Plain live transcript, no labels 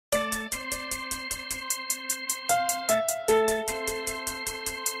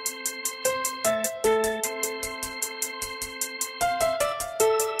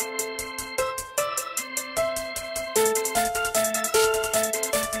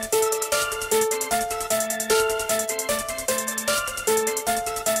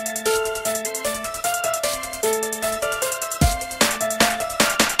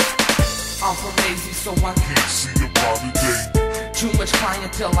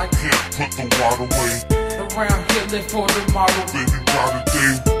clientele, I can't put the water away. Around here, live for tomorrow. Then you got a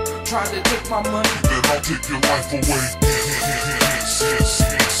day. Try to take my money, then I'll take your life away. See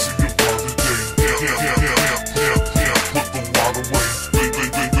your brother day. Put the water away. Then you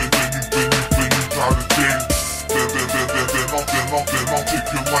got a day. Then I'll take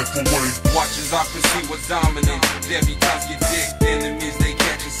your life away. Watch as I pursue what's dominant. Every time you dick, enemies they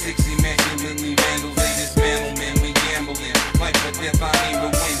catch you 60 immaculately vandals. They dismantle, man, we gambling. Life or death, I aim to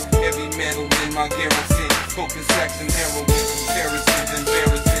win. Every medal in my garrison. Smoking sex and heroin. Comparisons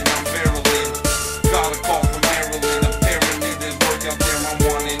embarrassing, I'm barreling. Got a call from Maryland. Apparently there's work out there, I'm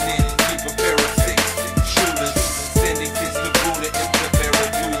wanting it. Keep a pair of six shooters. Sending kids to Buddha. If the barrel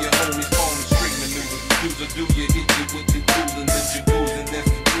do your homies phone street maneuver. Do you hit you with the cooling, the jacuzzi, that's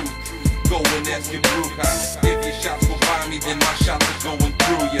the truth. Go and ask your brew house. If your shots will find me, then my shots are going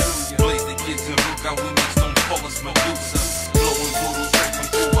through ya. Blaze the kids and rook out, we make stone full of Medusa. Blowing voodoo straight from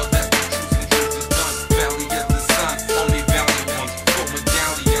Cuba, that's the truth, and truth is done. Valley of the sun, only valiant ones. Go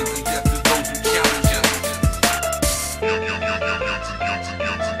medallions and death to those who challenge us.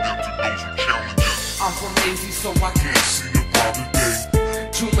 I'm from AZ, so I can't see your brother day.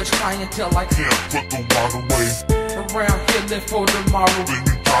 Too much clientele, I can't put the water away. Around here, live for tomorrow. Then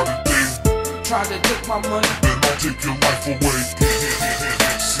you got a day. Try to take my money, then I'll take your life away.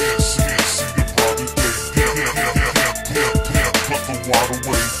 See your brother day. Put the water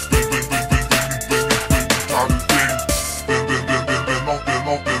away. Then you got a day.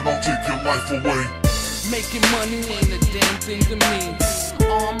 Then I'll take your life away. Making money ain't a damn thing to me.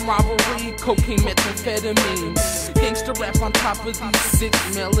 Armed robbery, cocaine, methamphetamine. Gangster rap on top of these sick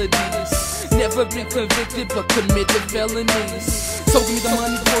melodies. Never been convicted but committed felonies. So give me the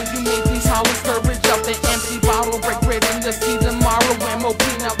money before you make these hollows. Courage out the empty bottle. Break bread in the sea tomorrow. MOP,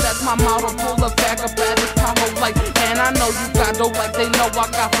 now that's my motto. Pull a bag up at this combo like, man, I know you got dough like they know I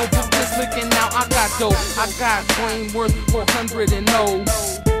got for this looking now I got dough. I got brain worth 400 and no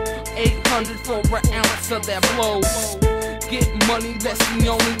 800 for an ounce of that blow. Get money, that's the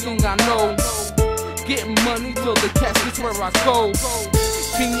only thing I know. Get money till the casket's where I go.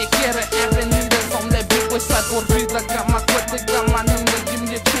 Quien quiera avenidas on that big west side corrida. Got my cuenta, got my name, give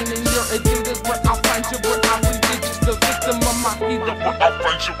me a chin in your agendas. Where I'll find you, where I'll leave you just the victim of my either. Where I'll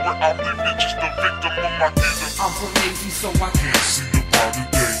find you, where I'll leave you just the victim of my either. I'm from AZ, so I can't see your brother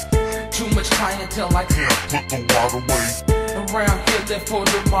day. Too much clientele, I can't put the water away. Around here, live for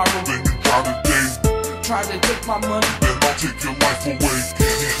tomorrow. Then you got a day. Try to take my money, then I'll take your life away.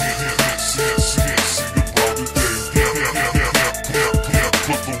 See your brother day.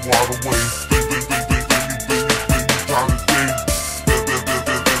 Put the water away.